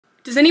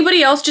Does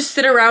anybody else just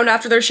sit around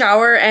after their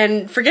shower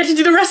and forget to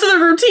do the rest of the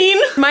routine?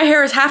 My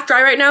hair is half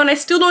dry right now and I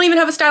still don't even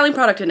have a styling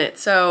product in it,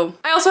 so.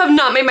 I also have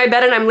not made my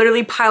bed and I'm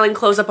literally piling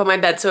clothes up on my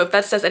bed, so if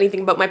that says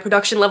anything about my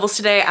production levels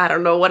today, I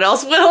don't know what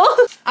else will.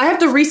 I have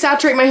to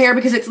resaturate my hair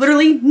because it's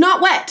literally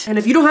not wet. And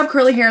if you don't have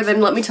curly hair,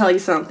 then let me tell you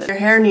something. Your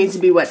hair needs to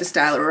be wet to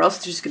style it or else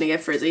it's just gonna get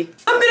frizzy.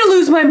 I'm gonna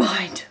lose my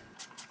mind.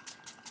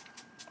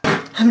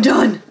 I'm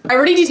done. I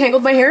already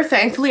detangled my hair.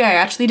 Thankfully, I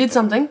actually did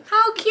something.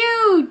 How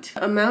cute!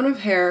 Amount of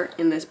hair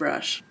in this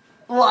brush.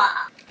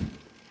 I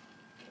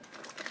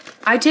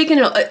take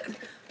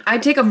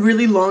a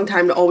really long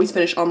time to always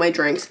finish all my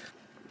drinks.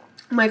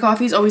 My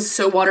coffee is always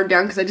so watered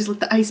down because I just let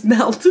the ice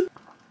melt.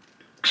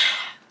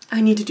 I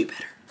need to do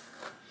better.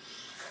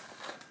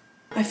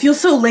 I feel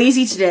so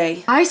lazy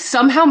today. I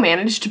somehow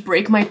managed to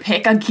break my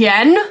pick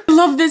again. I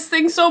love this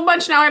thing so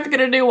much, now I have to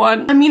get a new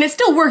one. I mean, it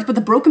still works, but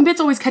the broken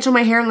bits always catch on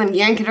my hair and then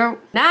yank it out.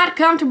 Not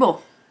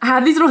comfortable. I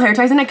have these little hair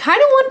ties and I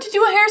kind of wanted to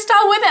do a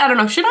hairstyle with it. I don't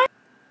know, should I?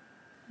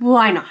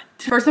 Why not?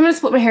 First, I'm gonna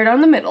split my hair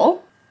down the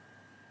middle.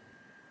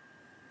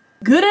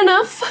 Good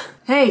enough.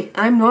 Hey,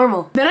 I'm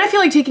normal. Then I feel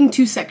like taking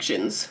two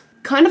sections.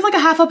 Kind of like a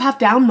half up, half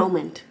down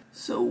moment.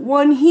 So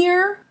one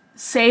here,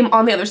 same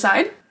on the other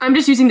side. I'm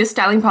just using this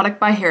styling product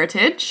by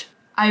Heritage.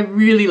 I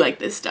really like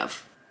this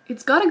stuff.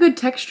 It's got a good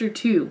texture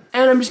too.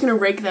 And I'm just gonna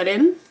rake that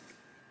in.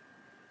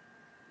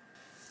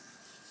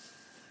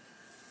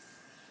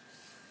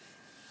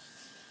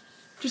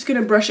 Just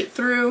gonna brush it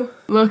through.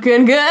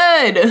 Looking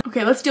good.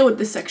 Okay, let's deal with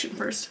this section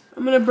first.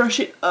 I'm gonna brush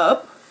it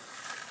up.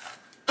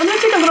 I'm gonna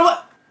take a little,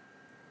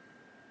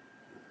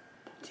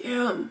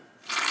 damn.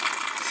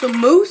 Some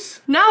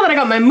mousse. Now that I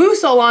got my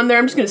mousse all on there,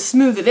 I'm just gonna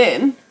smooth it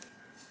in.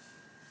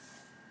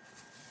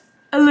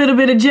 A little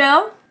bit of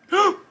gel.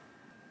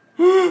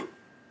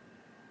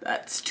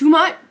 That's too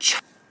much.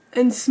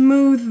 And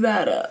smooth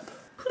that up.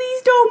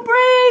 Please don't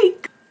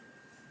break.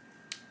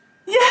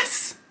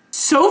 Yes.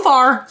 So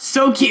far,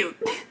 so cute.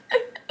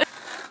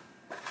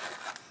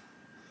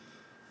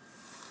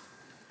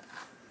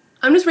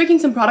 I'm just raking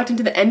some product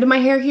into the end of my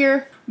hair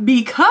here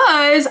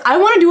because I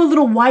want to do a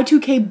little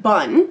Y2K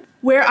bun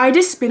where I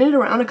just spin it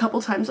around a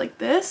couple times like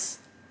this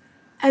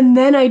and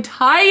then I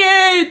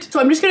tie it. So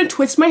I'm just gonna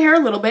twist my hair a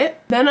little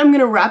bit. Then I'm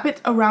gonna wrap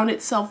it around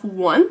itself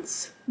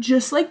once,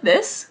 just like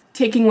this,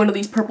 taking one of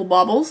these purple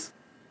baubles.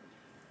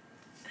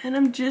 And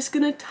I'm just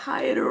gonna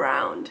tie it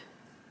around.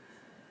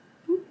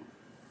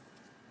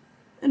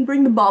 And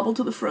bring the bauble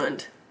to the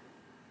front.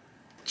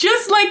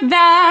 Just like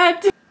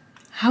that!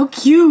 How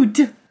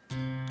cute!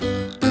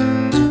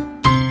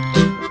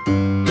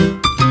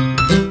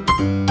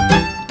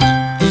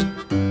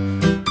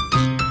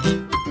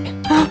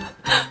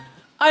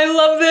 I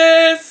love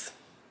this!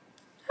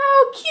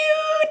 How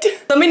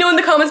cute! Let me know in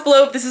the comments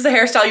below if this is a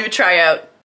hairstyle you would try out.